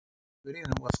Good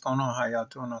evening. What's going on? How y'all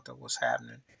doing out there? What's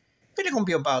happening? It's going to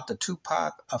be about the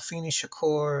Tupac, AFENI,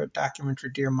 Shakur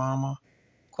documentary, Dear Mama.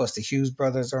 Of course, the Hughes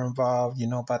brothers are involved. You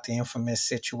know about the infamous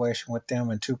situation with them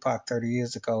and Tupac 30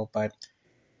 years ago. But,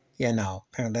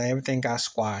 apparently everything got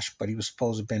squashed. But he was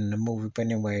supposed to have been in the movie. But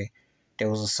anyway,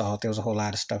 there was assault. There was a whole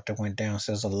lot of stuff that went down.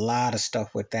 So there's a lot of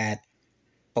stuff with that,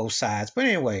 both sides. But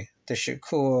anyway, the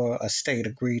Shakur estate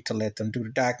agreed to let them do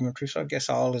the documentary. So I guess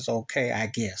all is okay, I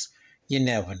guess. You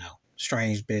never know.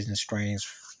 Strange business, strange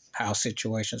how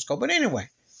situations go. But anyway,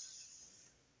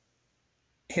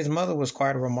 his mother was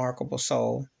quite a remarkable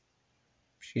soul.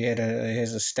 She had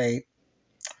his estate.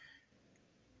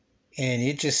 And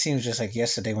it just seems just like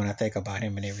yesterday when I think about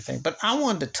him and everything. But I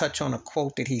wanted to touch on a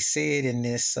quote that he said in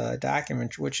this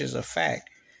documentary, which is a fact.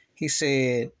 He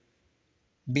said,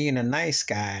 being a nice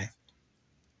guy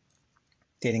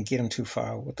didn't get him too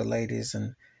far with the ladies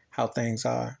and how things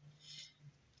are.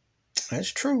 That's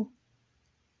true.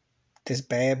 This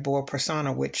bad boy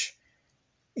persona, which,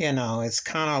 it's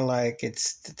kind of like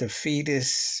it's the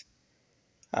defeatist.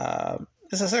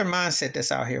 There's a certain mindset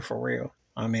that's out here for real.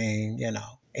 I mean, and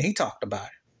he talked about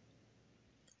it.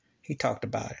 He talked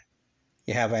about it.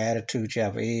 You have an attitude, you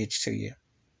have an edge to you,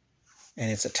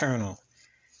 and it's a turn on.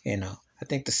 I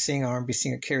think the R&B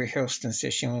singer Carrie Houston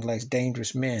said she only likes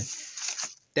dangerous men.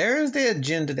 There is the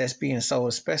agenda that's being sold,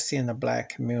 especially in the black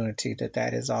community,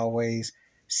 that is always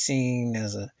seen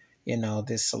as a,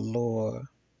 this allure,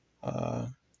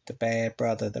 the bad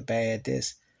brother, the bad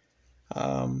this.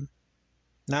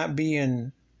 Not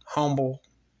being humble,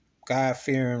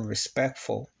 God-fearing,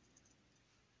 respectful.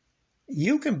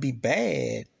 You can be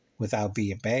bad without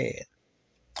being bad.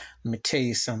 Let me tell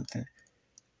you something.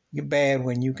 You're bad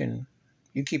when you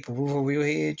keep a roof over your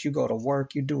head, you go to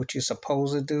work, you do what you're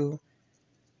supposed to do.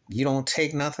 You don't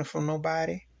take nothing from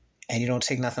nobody, and you don't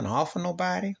take nothing off of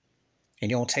nobody, and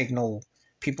you don't take no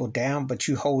people down, but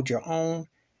you hold your own.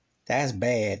 That's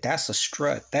bad. That's a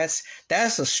strut. That's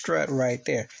a strut right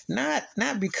there. Not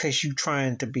because you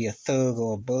trying to be a thug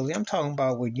or a bully. I'm talking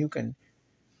about when you can,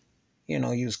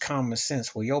 use common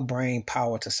sense, where your brain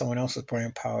power to someone else's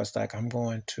brain power is like, I'm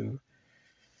going to,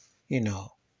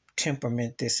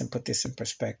 temperament this and put this in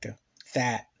perspective.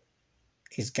 That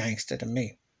is gangster to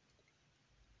me.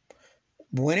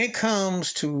 When it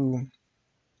comes to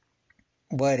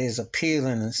what is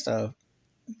appealing and stuff,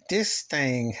 this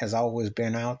thing has always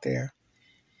been out there.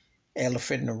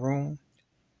 Elephant in the room,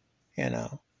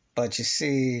 But you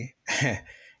see,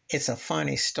 it's a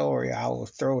funny story. I will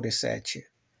throw this at you.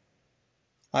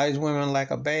 All these women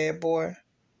like a bad boy,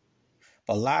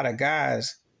 but a lot of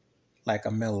guys like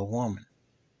a mellow woman.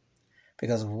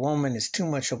 Because if a woman is too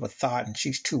much of a thought and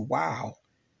she's too wild,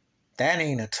 that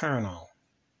ain't a turn on.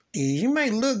 You may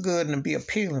look good and be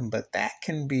appealing, but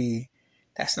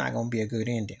that's not going to be a good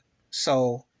ending.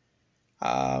 So,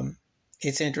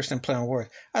 it's interesting playing words.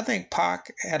 I think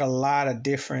Pac had a lot of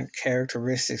different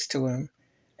characteristics to him,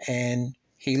 and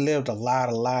he lived a lot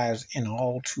of lives in an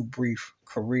all too brief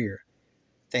career.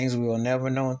 Things we will never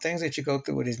know and things that you go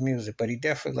through with his music, but he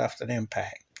definitely left an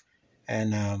impact.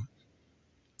 And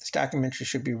this documentary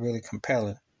should be really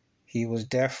compelling. He was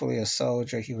definitely a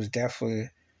soldier. He was definitely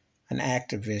an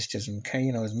activist. His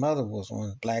mother was one of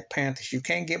the Black Panthers. You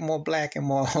can't get more black and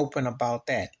more open about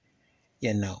that,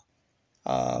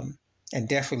 and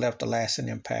definitely left a lasting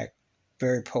impact.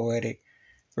 Very poetic,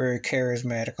 very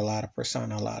charismatic, a lot of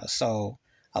persona, a lot of soul,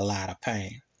 a lot of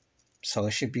pain. So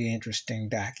it should be an interesting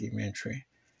documentary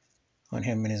on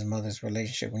him and his mother's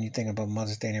relationship when you think about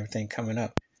Mother's Day and everything coming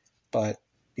up. But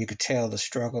you could tell the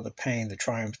struggle, the pain, the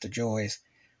triumphs, the joys,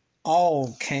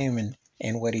 all came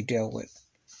in what he dealt with.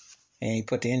 And he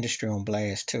put the industry on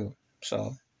blast too.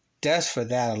 So just for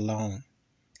that alone,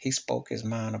 he spoke his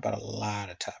mind about a lot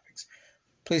of topics.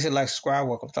 Please hit like, subscribe,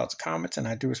 welcome thoughts and comments, and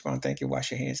I do respond. Thank you.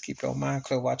 Wash your hands, keep your mind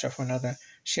clear, watch out for another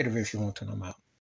shit if you want to know I'm out.